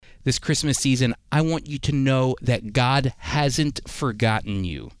this Christmas season, I want you to know that God hasn't forgotten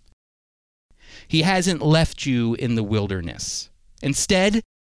you. He hasn't left you in the wilderness. Instead,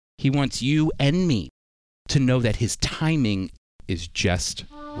 he wants you and me to know that his timing is just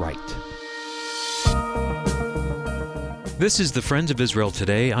right. This is the Friends of Israel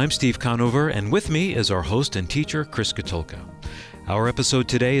Today. I'm Steve Conover, and with me is our host and teacher, Chris Katulka. Our episode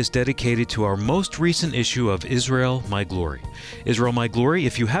today is dedicated to our most recent issue of Israel, My Glory. Israel, My Glory,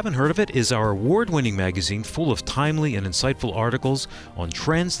 if you haven't heard of it, is our award-winning magazine full of timely and insightful articles on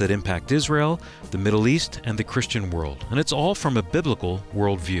trends that impact Israel, the Middle East, and the Christian world. And it's all from a biblical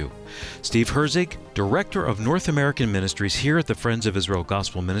worldview. Steve Herzig, Director of North American Ministries here at the Friends of Israel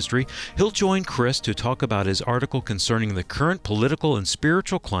Gospel Ministry, he'll join Chris to talk about his article concerning the current political and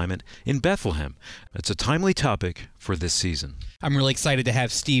spiritual climate in Bethlehem. It's a timely topic for this season. I'm really excited to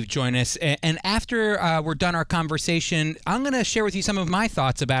have Steve join us. And after we're done our conversation, I'm going to share with you some of my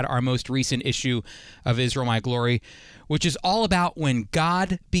thoughts about our most recent issue of Israel, My Glory, which is all about when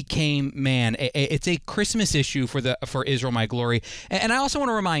God became man. It's a Christmas issue for Israel, My Glory. And I also want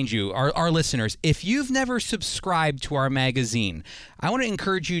to remind you, our listeners, if you've never subscribed to our magazine, I want to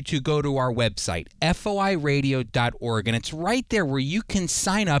encourage you to go to our website, foiradio.org, and it's right there where you can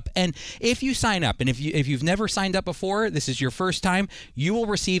sign up. And if you sign up, and if you've never signed up before, this is your first time, you will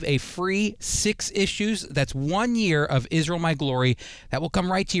receive a free 6 issues. That's 1 year of Israel, My Glory. That will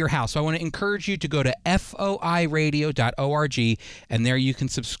come right to your house. So I want to encourage you to go to foiradio.org, and there you can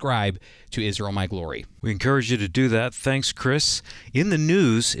subscribe to Israel, My Glory. We encourage you to do that. Thanks, Chris. In the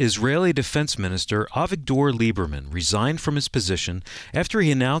news, Israeli Defense Minister Avigdor Lieberman resigned from his position after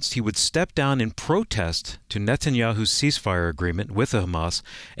he announced he would step down in protest to Netanyahu's ceasefire agreement with Hamas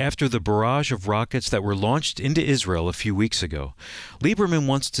after the barrage of rockets that were launched into Israel a few weeks ago. Lieberman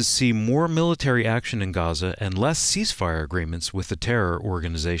wants to see more military action in Gaza and less ceasefire agreements with the terror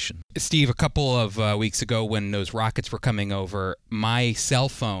organization. Steve, a couple of weeks ago when those rockets were coming over, my cell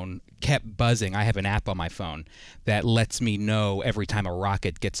phone kept buzzing. I have an app on my phone that lets me know every time a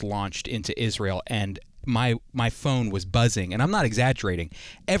rocket gets launched into Israel, and my phone was buzzing, and I'm not exaggerating.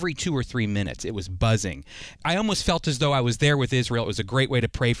 Every 2 or 3 minutes, it was buzzing. I almost felt as though I was there with Israel. It was a great way to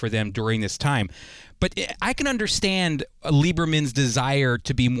pray for them during this time. But I can understand Lieberman's desire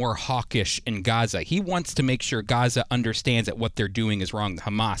to be more hawkish in Gaza. He wants to make sure Gaza understands that what they're doing is wrong.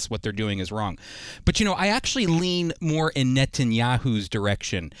 Hamas, what they're doing is wrong. But, I actually lean more in Netanyahu's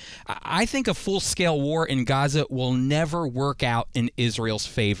direction. I think a full-scale war in Gaza will never work out in Israel's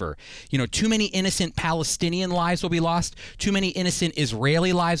favor. Too many innocent Palestinian lives will be lost. Too many innocent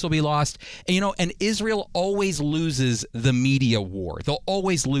Israeli lives will be lost. And Israel always loses the media war. They'll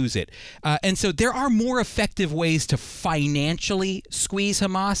always lose it. And so there are more effective ways to financially squeeze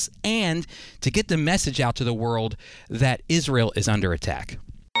Hamas and to get the message out to the world that Israel is under attack.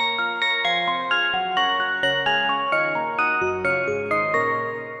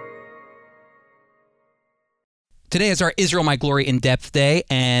 Today is our Israel, My Glory in-depth day,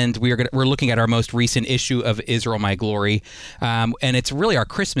 and we're looking at our most recent issue of Israel, My Glory, and it's really our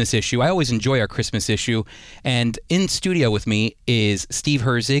Christmas issue. I always enjoy our Christmas issue, and in studio with me is Steve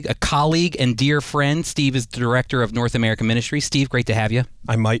Herzig, a colleague and dear friend. Steve is the Director of North American Ministry. Steve, great to have you.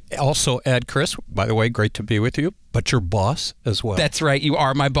 I might also add, Chris, by the way, great to be with you, but your boss as well. That's right. You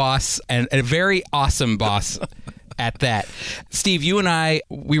are my boss, and a very awesome boss. At that. Steve, you and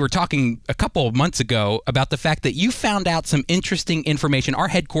we were talking a couple of months ago about the fact that you found out some interesting information. Our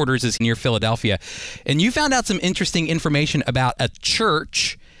headquarters is near Philadelphia, and you found out some interesting information about a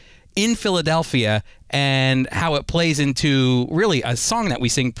church in Philadelphia and how it plays into really a song that we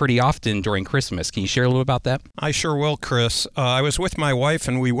sing pretty often during Christmas. Can you share a little about that? I sure will, Chris. I was with my wife,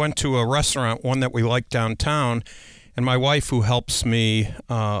 and we went to a restaurant, one that we like downtown, and my wife, who helps me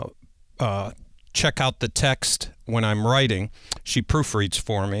check out the text when I'm writing, she proofreads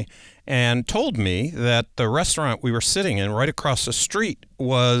for me, and told me that the restaurant we were sitting in right across the street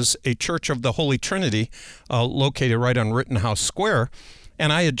was a Church of the Holy Trinity located right on Rittenhouse Square.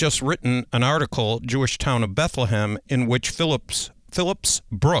 And I had just written an article, Jewish Town of Bethlehem, in which Phillips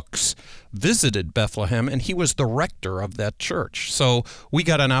Brooks visited Bethlehem, and he was the rector of that church. So we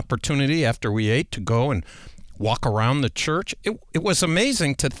got an opportunity after we ate to go and walk around the church. It was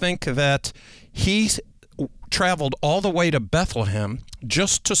amazing to think that he traveled all the way to Bethlehem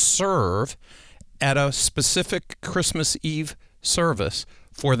just to serve at a specific Christmas Eve service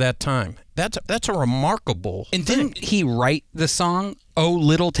for that time. That's a remarkable And thing. didn't he write the song O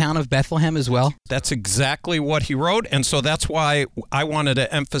little town of Bethlehem as well? That's exactly what he wrote, and so that's why I wanted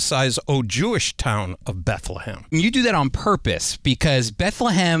to emphasize O Jewish Town of Bethlehem. You do that on purpose because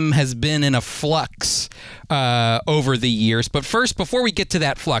Bethlehem has been in a flux over the years. But first, before we get to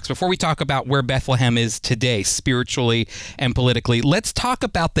that flux, before we talk about where Bethlehem is today, spiritually and politically, let's talk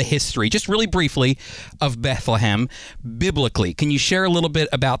about the history, just really briefly, of Bethlehem biblically. Can you share a little bit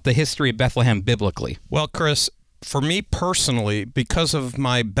about the history of Bethlehem biblically? Well, Chris, for me personally, because of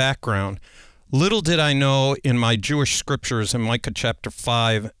my background, little did I know in my Jewish scriptures in Micah chapter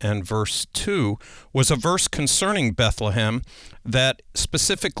 5 and verse 2 was a verse concerning Bethlehem that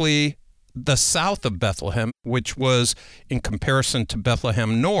specifically the south of Bethlehem, which was in comparison to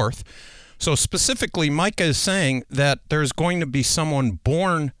Bethlehem north. So specifically, Micah is saying that there's going to be someone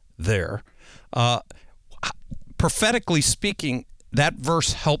born there. Prophetically speaking, that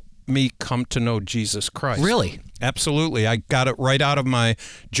verse helped me come to know Jesus Christ. Really? Absolutely. I got it right out of my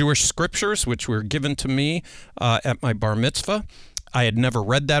Jewish scriptures, which were given to me at my bar mitzvah. I had never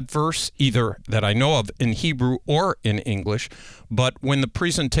read that verse, either that I know of in Hebrew or in English. But when the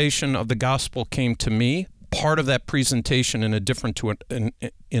presentation of the gospel came to me, part of that presentation, in addition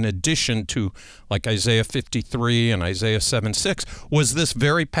to like Isaiah 53 and Isaiah 7:6, was this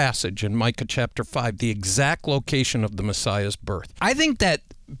very passage in Micah chapter 5, the exact location of the Messiah's birth. I think that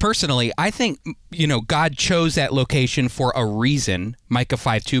personally, God chose that location for a reason, Micah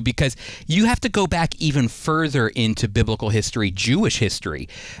 5:2, because you have to go back even further into biblical history, Jewish history.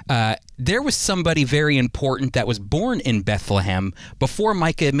 There was somebody very important that was born in Bethlehem before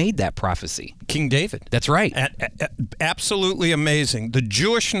Micah made that prophecy. King David. That's right. Absolutely amazing. The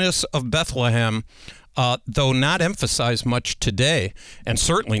Jewishness of Bethlehem, though not emphasized much today, and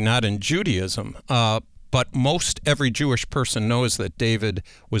certainly not in Judaism, but most every Jewish person knows that David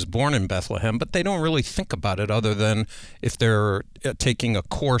was born in Bethlehem, but they don't really think about it other than if they're taking a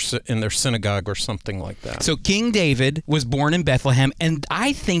course in their synagogue or something like that. So King David was born in Bethlehem, and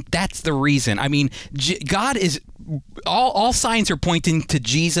I think that's the reason. I mean, God is... All signs are pointing to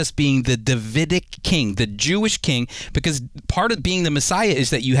Jesus being the Davidic king, the Jewish king, because part of being the Messiah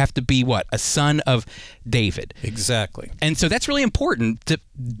is that you have to be, a son of David. Exactly. And so that's really important to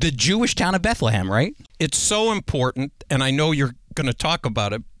the Jewish town of Bethlehem, right? It's so important, and I know you're going to talk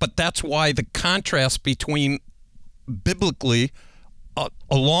about it, but that's why the contrast between biblically a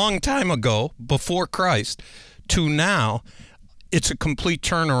long time ago, before Christ, to now, it's a complete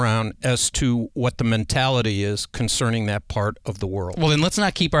turnaround as to what the mentality is concerning that part of the world. Well, then let's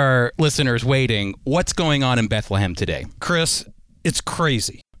not keep our listeners waiting. What's going on in Bethlehem today? Chris, it's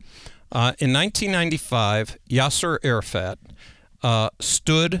crazy. In 1995, Yasser Arafat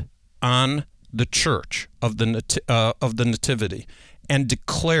stood on the church of the Nativity and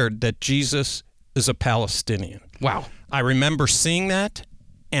declared that Jesus is a Palestinian. Wow. I remember seeing that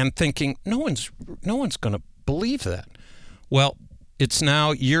and thinking, no one's going to believe that. Well, it's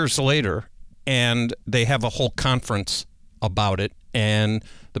now years later, and they have a whole conference about it, and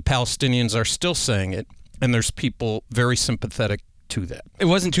the Palestinians are still saying it, and there's people very sympathetic to that. It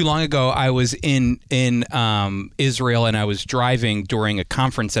wasn't too long ago. I was in Israel, and I was driving during a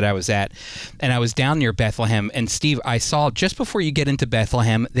conference that I was at, and I was down near Bethlehem. And Steve, I saw just before you get into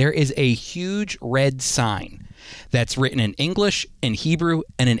Bethlehem, there is a huge red sign that's written in English, in Hebrew,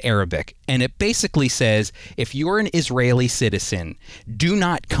 and in Arabic. And it basically says, if you're an Israeli citizen, do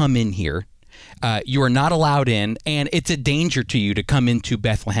not come in here. You are not allowed in, and it's a danger to you to come into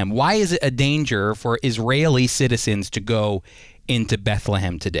Bethlehem. Why is it a danger for Israeli citizens to go into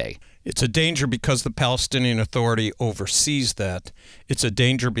Bethlehem today? It's a danger because the Palestinian Authority oversees that. It's a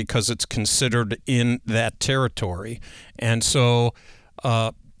danger because it's considered in that territory. And so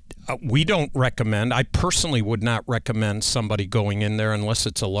we don't recommend, I personally would not recommend somebody going in there unless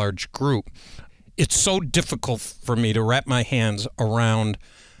it's a large group. It's so difficult for me to wrap my hands around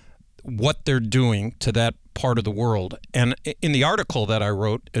what they're doing to that part of the world. And in the article that I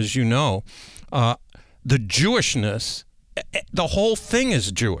wrote, as you know, the Jewishness, the whole thing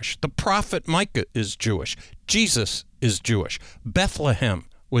is Jewish. The prophet Micah is Jewish. Jesus is Jewish. Bethlehem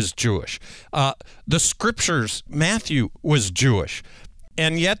was Jewish. The scriptures, Matthew was Jewish.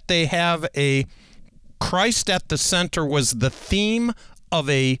 And yet they have a Christ at the center was the theme of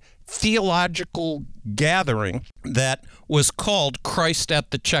a theological gathering that was called Christ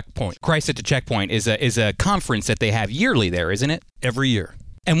at the Checkpoint. Christ at the Checkpoint is a conference that they have yearly there, isn't it? Every year.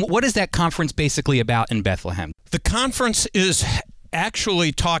 And what is that conference basically about in Bethlehem? The conference is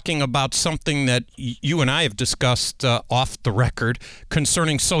actually talking about something that you and I have discussed off the record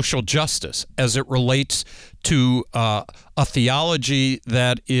concerning social justice as it relates to a theology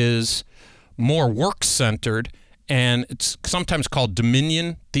that is more work-centered and it's sometimes called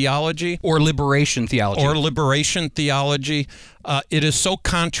dominion theology. Or liberation theology. It is so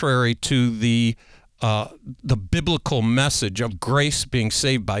contrary to the biblical message of grace, being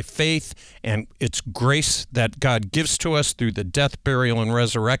saved by faith, and it's grace that God gives to us through the death, burial, and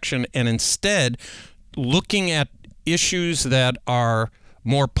resurrection, and instead looking at issues that are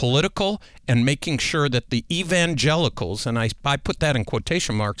more political and making sure that the evangelicals, and I put that in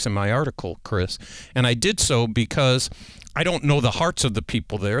quotation marks in my article, Chris, and I did so because I don't know the hearts of the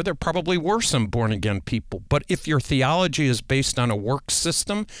people there. There probably were some born-again people. But if your theology is based on a work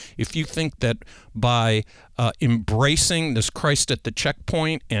system, if you think that by embracing this Christ at the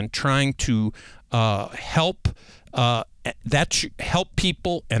checkpoint and trying to help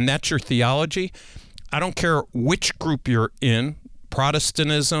people, and that's your theology, I don't care which group you're in,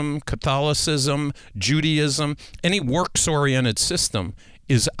 Protestantism, Catholicism, Judaism, any works-oriented system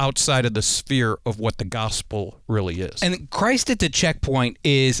is outside of the sphere of what the gospel really is. And Christ at the checkpoint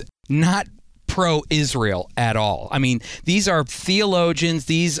is not pro-Israel at all. I mean, these are theologians.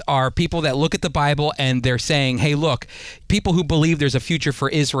 These are people that look at the Bible and they're saying, hey, look, people who believe there's a future for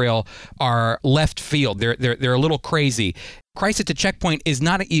Israel are left field. They're a little crazy. Christ at the checkpoint is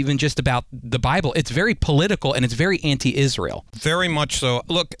not even just about the Bible. It's very political and it's very anti-Israel. Very much so.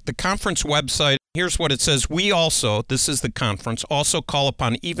 Look, the conference website, here's what it says. We also, this is the conference, also call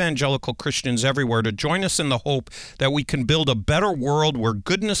upon evangelical Christians everywhere to join us in the hope that we can build a better world where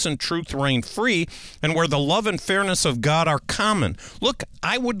goodness and truth reign free and where the love and fairness of God are common. Look,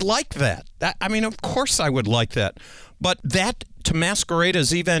 I would like that. Of course I would like that. But that to masquerade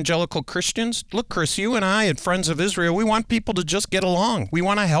as evangelical Christians, look, Chris, you and I and Friends of Israel, we want people to just get along. We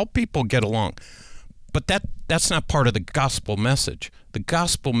want to help people get along. But that's not part of the gospel message. The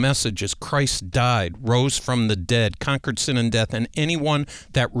gospel message is Christ died, rose from the dead, conquered sin and death, and anyone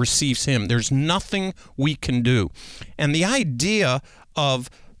that receives him. There's nothing we can do. And the idea of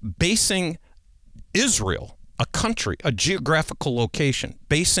basing Israel, a country, a geographical location,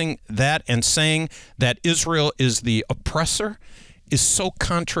 basing that and saying that Israel is the oppressor is so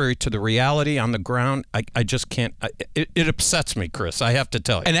contrary to the reality on the ground. I just can't. It upsets me, Chris. I have to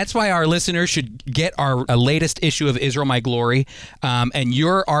tell you. And that's why our listeners should get our latest issue of Israel, My Glory, and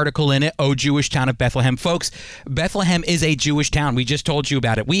your article in it, O Jewish Town of Bethlehem. Folks, Bethlehem is a Jewish town. We just told you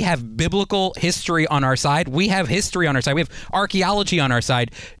about it. We have biblical history on our side. We have history on our side. We have archaeology on our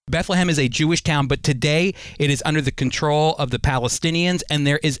side. Bethlehem is a Jewish town, but today it is under the control of the Palestinians, and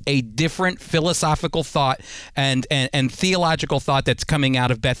there is a different philosophical thought and theological thought that's coming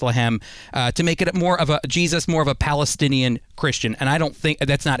out of Bethlehem to make it more of a Palestinian Christian, and I don't think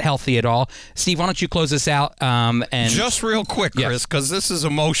that's not healthy at all. Steve, why don't you close this out? And just real quick, Chris, because this is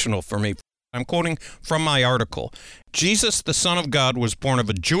emotional for me. I'm quoting from my article. Jesus, the Son of God, was born of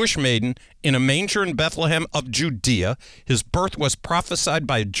a Jewish maiden in a manger in Bethlehem of Judea. His birth was prophesied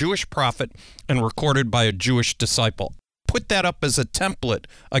by a Jewish prophet and recorded by a Jewish disciple. Put that up as a template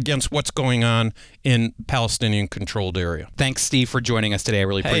against what's going on in Palestinian-controlled area. Thanks, Steve, for joining us today. I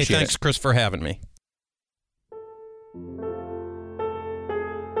really appreciate it. Hey, thanks, Chris, for having me.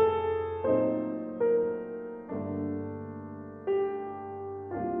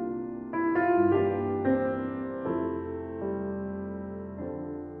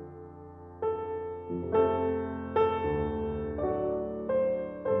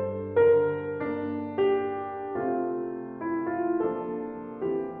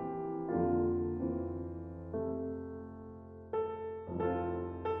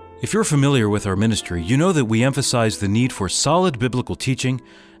 If you're familiar with our ministry, you know that we emphasize the need for solid biblical teaching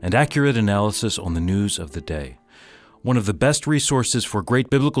and accurate analysis on the news of the day. One of the best resources for great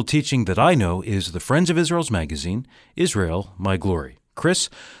biblical teaching that I know is the Friends of Israel's magazine, Israel, My Glory. Chris,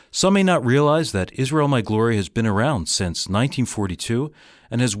 some may not realize that Israel, My Glory has been around since 1942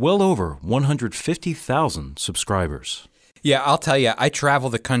 and has well over 150,000 subscribers. Yeah, I'll tell you, I travel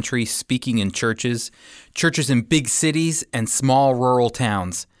the country speaking in churches in big cities and small rural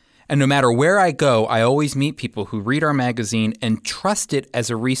towns. And no matter where I go, I always meet people who read our magazine and trust it as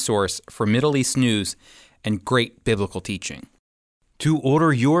a resource for Middle East news and great biblical teaching. To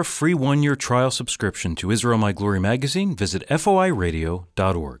order your free one-year trial subscription to Israel My Glory magazine, visit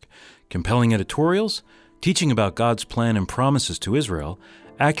foiradio.org. Compelling editorials, teaching about God's plan and promises to Israel,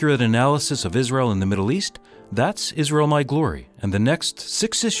 accurate analysis of Israel in the Middle East, that's Israel My Glory. And the next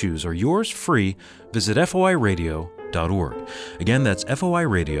 6 issues are yours free. Visit foiradio.org. Again, that's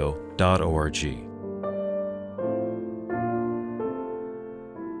foiradio.org.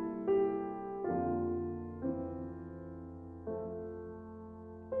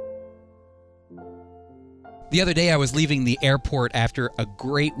 The other day, I was leaving the airport after a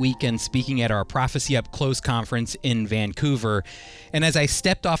great weekend speaking at our Prophecy Up Close conference in Vancouver. And as I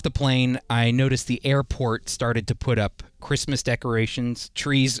stepped off the plane, I noticed the airport started to put up Christmas decorations.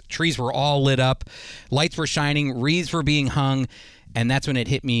 Trees were all lit up. Lights were shining. Wreaths were being hung. And that's when it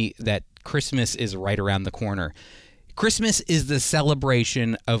hit me that Christmas is right around the corner. Christmas is the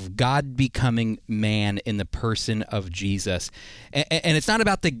celebration of God becoming man in the person of Jesus. And it's not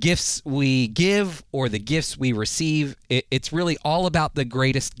about the gifts we give or the gifts we receive. It's really all about the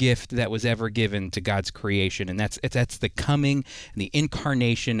greatest gift that was ever given to God's creation, and that's the coming and the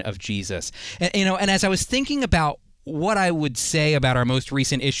incarnation of Jesus. And as I was thinking about what I would say about our most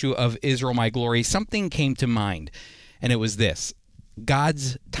recent issue of Israel, My Glory, something came to mind, and it was this: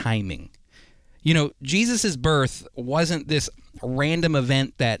 God's timing. You know, Jesus' birth wasn't this random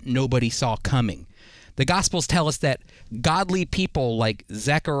event that nobody saw coming. The Gospels tell us that godly people like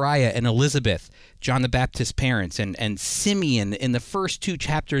Zechariah and Elizabeth, John the Baptist's parents, and Simeon in the first 2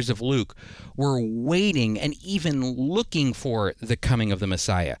 chapters of Luke were waiting and even looking for the coming of the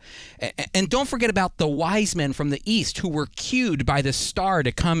Messiah. And don't forget about the wise men from the east who were cued by the star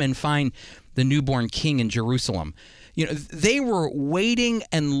to come and find the newborn king in Jerusalem. You know, they were waiting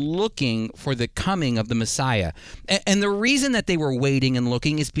and looking for the coming of the Messiah. And the reason that they were waiting and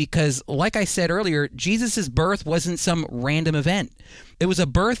looking is because, like I said earlier, Jesus' birth wasn't some random event. It was a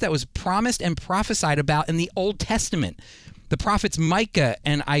birth that was promised and prophesied about in the Old Testament. The prophets Micah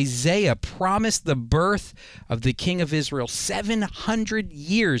and Isaiah promised the birth of the King of Israel 700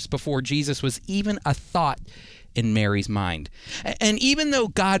 years before Jesus was even a thought in Mary's mind. And even though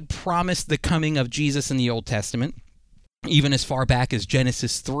God promised the coming of Jesus in the Old Testament, even as far back as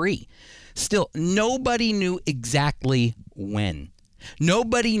Genesis 3, still, nobody knew exactly when.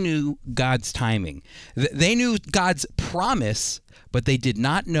 Nobody knew God's timing. They knew God's promise, but they did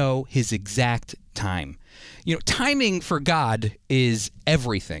not know his exact time. You know, timing for God is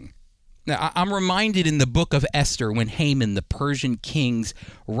everything. Now, I'm reminded in the book of Esther when Haman, the Persian king's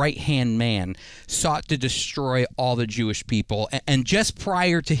right-hand man, sought to destroy all the Jewish people. And just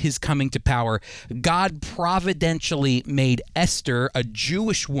prior to his coming to power, God providentially made Esther, a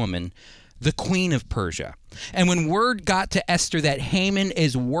Jewish woman, the queen of Persia. And when word got to Esther that Haman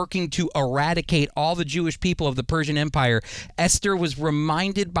is working to eradicate all the Jewish people of the Persian Empire, Esther was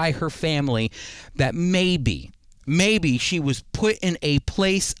reminded by her family that maybe she was put in a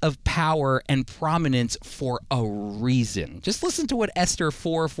place of power and prominence for a reason. Just listen to what Esther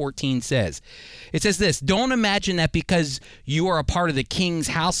 4:14 says. It says this: "Don't imagine that because you are a part of the king's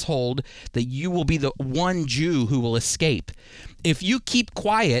household that you will be the one Jew who will escape. If you keep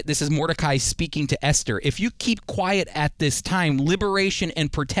quiet," this is Mordecai speaking to Esther, "if you keep quiet at this time, liberation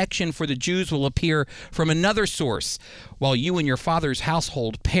and protection for the Jews will appear from another source, while you and your father's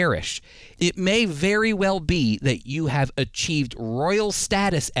household perish. It may very well be that you have achieved royal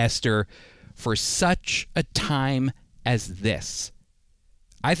status, Esther, for such a time as this."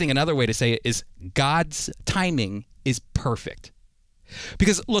 I think another way to say it is God's timing is perfect.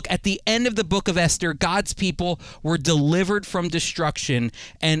 Because, look, at the end of the book of Esther, God's people were delivered from destruction,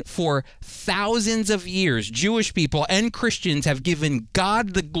 and for thousands of years, Jewish people and Christians have given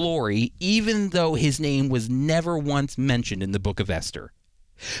God the glory, even though his name was never once mentioned in the book of Esther.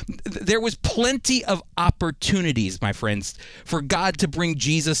 There was plenty of opportunities, my friends, for God to bring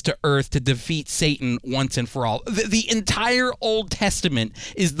Jesus to earth to defeat Satan once and for all. The entire Old Testament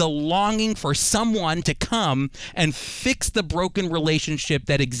is the longing for someone to come and fix the broken relationship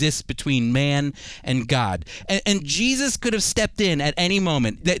that exists between man and God. And Jesus could have stepped in at any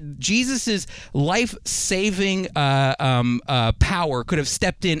moment. That Jesus' life-saving power could have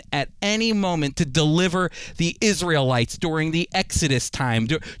stepped in at any moment to deliver the Israelites during the Exodus time,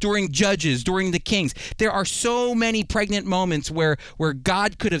 during Judges, during the Kings. There are so many pregnant moments where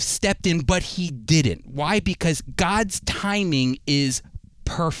God could have stepped in, but he didn't. Why? Because God's timing is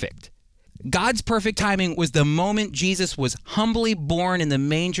perfect. God's perfect timing was the moment Jesus was humbly born in the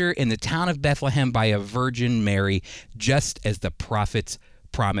manger in the town of Bethlehem by a Virgin Mary, just as the prophets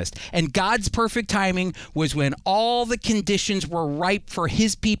promised. And God's perfect timing was when all the conditions were ripe for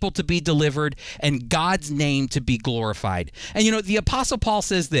his people to be delivered and God's name to be glorified. And you know, the Apostle Paul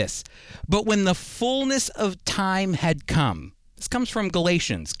says this: "But when the fullness of time had come," this comes from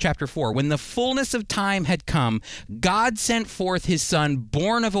Galatians chapter 4. "When the fullness of time had come, God sent forth his son,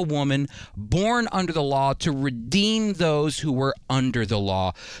 born of a woman, born under the law, to redeem those who were under the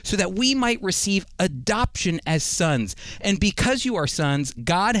law, so that we might receive adoption as sons. And because you are sons,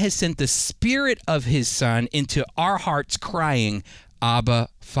 God has sent the Spirit of his Son into our hearts, crying, 'Abba,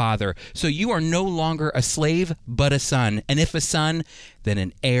 Father.' So you are no longer a slave, but a son. And if a son, then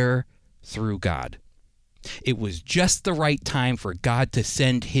an heir through God." It was just the right time for God to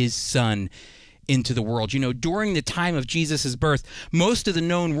send his son into the world. During the time of Jesus' birth, most of the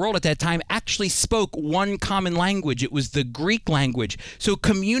known world at that time actually spoke one common language. It was the Greek language. So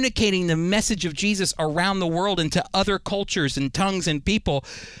communicating the message of Jesus around the world into other cultures and tongues and people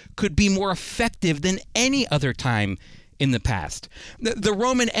could be more effective than any other time in the past. The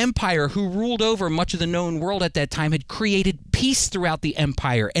Roman Empire, who ruled over much of the known world at that time, had created peace throughout the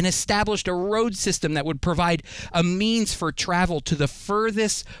empire and established a road system that would provide a means for travel to the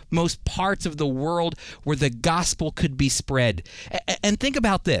furthest most parts of the world where the gospel could be spread. And think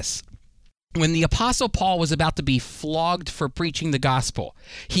about this. When the Apostle Paul was about to be flogged for preaching the gospel,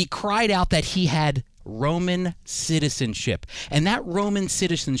 he cried out that he had Roman citizenship. And that Roman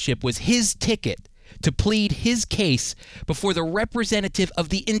citizenship was his ticket to plead his case before the representative of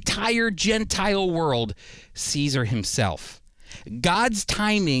the entire Gentile world, Caesar himself. God's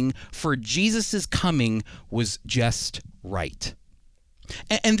timing for Jesus' coming was just right.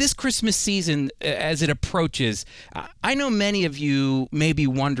 And this Christmas season, as it approaches, I know many of you may be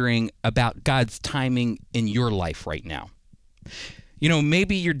wondering about God's timing in your life right now.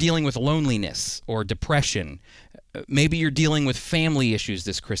 Maybe you're dealing with loneliness or depression. Maybe you're dealing with family issues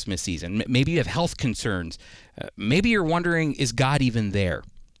this Christmas season. Maybe you have health concerns. Maybe you're wondering, is God even there?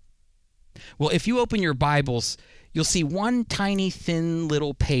 Well, if you open your Bibles, you'll see one tiny, thin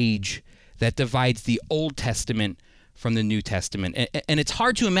little page that divides the Old Testament from the New Testament. And it's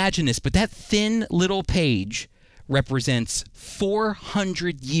hard to imagine this, but that thin little page represents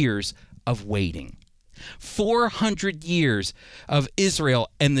 400 years of waiting. 400 years of Israel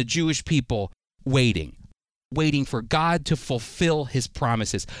and the Jewish people waiting for God to fulfill his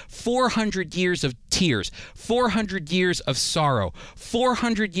promises. 400 years of tears, 400 years of sorrow,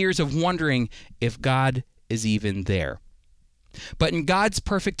 400 years of wondering if God is even there. But in God's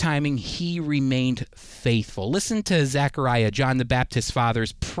perfect timing, he remained faithful. Listen to Zechariah, John the Baptist's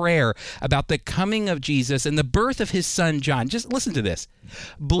father's prayer about the coming of Jesus and the birth of his son John. Just listen to this.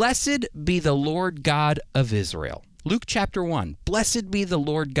 Blessed be the Lord God of Israel. Luke chapter 1, blessed be the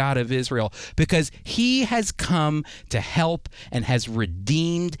Lord God of Israel, because he has come to help and has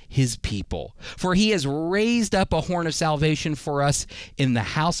redeemed his people. For he has raised up a horn of salvation for us in the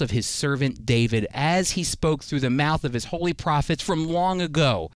house of his servant David, as he spoke through the mouth of his holy prophets from long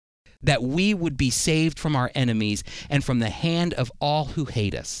ago, that we would be saved from our enemies and from the hand of all who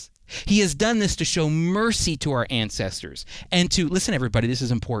hate us. He has done this to show mercy to our ancestors and to, listen everybody, this is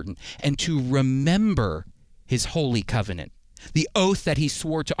important, and to remember his holy covenant, the oath that he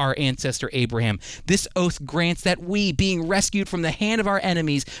swore to our ancestor Abraham. This oath grants that we, being rescued from the hand of our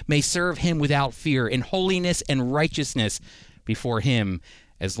enemies, may serve him without fear in holiness and righteousness before him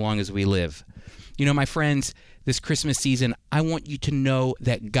as long as we live. My friends, this Christmas season, I want you to know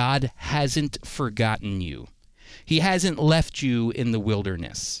that God hasn't forgotten you. He hasn't left you in the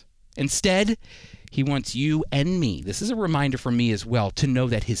wilderness. Instead, he wants you and me, this is a reminder for me as well, to know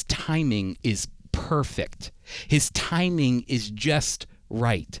that his timing is perfect. His timing is just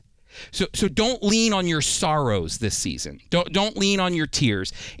right. So don't lean on your sorrows this season. Don't lean on your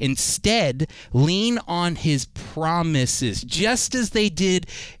tears. Instead, lean on his promises, just as they did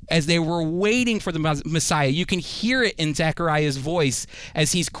as they were waiting for the Messiah. You can hear it in Zechariah's voice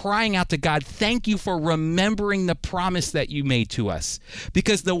as he's crying out to God, thank you for remembering the promise that you made to us.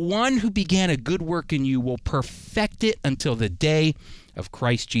 Because the one who began a good work in you will perfect it until the day of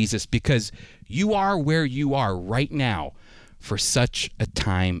Christ Jesus, because you are where you are right now for such a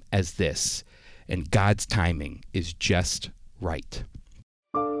time as this, and God's timing is just right.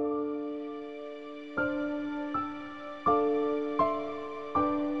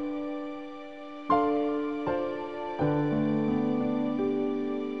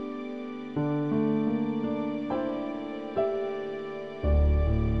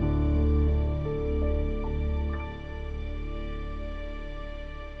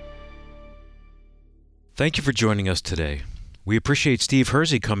 Thank you for joining us today. We appreciate Steve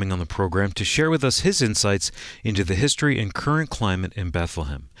Herzig coming on the program to share with us his insights into the history and current climate in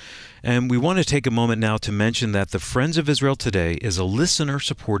Bethlehem. And we want to take a moment now to mention that the Friends of Israel Today is a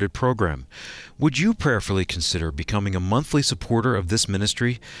listener-supported program. Would you prayerfully consider becoming a monthly supporter of this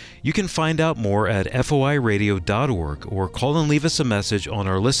ministry? You can find out more at foiradio.org or call and leave us a message on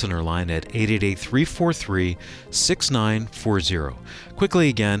our listener line at 888-343-6940. Quickly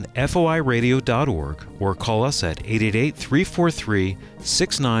again, foiradio.org or call us at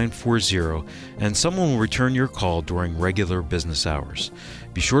 888-343-6940, and someone will return your call during regular business hours.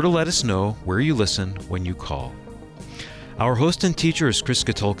 Be sure to let us know where you listen when you call. Our host and teacher is Chris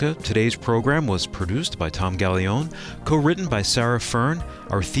Katulka. Today's program was produced by Tom Gallione, co-written by Sarah Fern.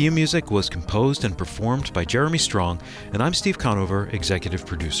 Our theme music was composed and performed by Jeremy Strong, and I'm Steve Conover, executive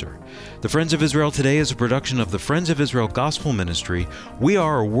producer. The Friends of Israel Today is a production of the Friends of Israel Gospel Ministry. We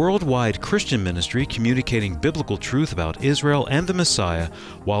are a worldwide Christian ministry communicating biblical truth about Israel and the Messiah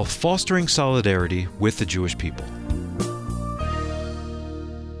while fostering solidarity with the Jewish people.